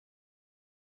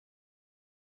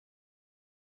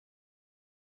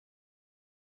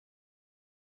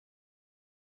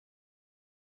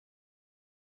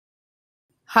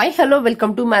Hi, hello,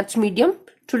 welcome to Mathsmedium.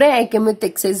 Today I came with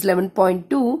exercise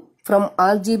 11.2 from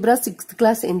Algebra 6th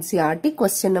class NCERT.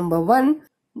 Question number 1.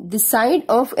 The side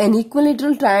of an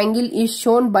equilateral triangle is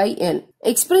shown by L.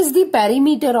 Express the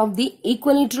perimeter of the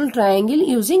equilateral triangle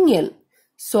using L.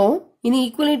 So, in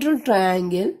equilateral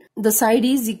triangle, the side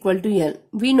is equal to L.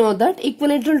 We know that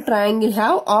equilateral triangle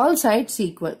have all sides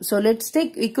equal. So, let's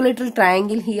take equilateral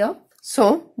triangle here.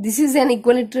 So, this is an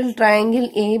equilateral triangle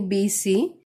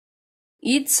ABC.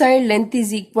 Each side length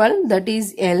is equal, that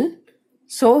is L.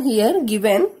 So here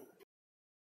given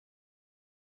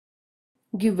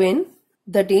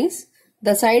that is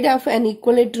the side of an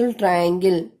equilateral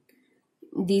triangle.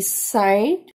 The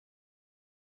side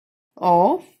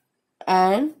of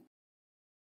an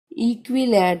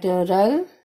equilateral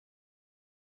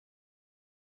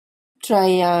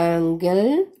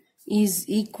triangle is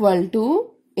equal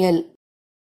to L.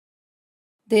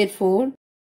 Therefore,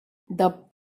 the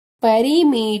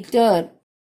perimeter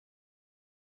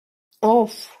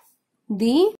of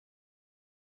the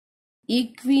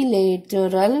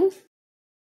equilateral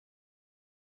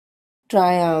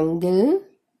triangle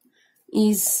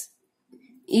is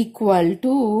equal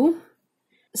to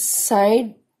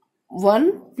side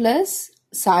 1 plus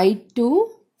side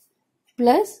 2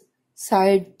 plus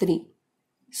side 3.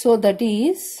 So that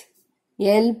is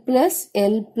L plus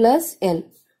L plus L,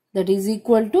 that is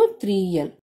equal to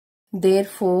 3L.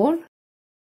 Therefore,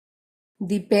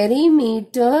 the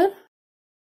perimeter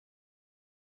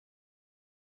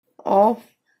of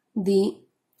the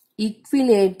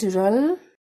equilateral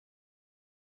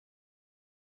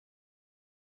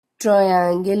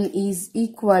triangle is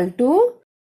equal to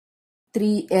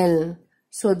 3L.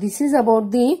 So this is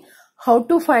about the how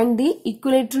to find the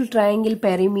equilateral triangle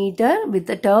perimeter with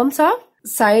the terms of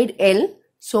side L.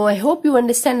 So I hope you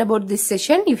understand about this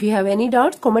session. If you have any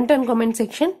doubts, comment on comment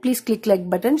section. Please click like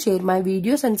button, share my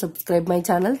videos and subscribe my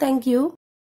channel. Thank you.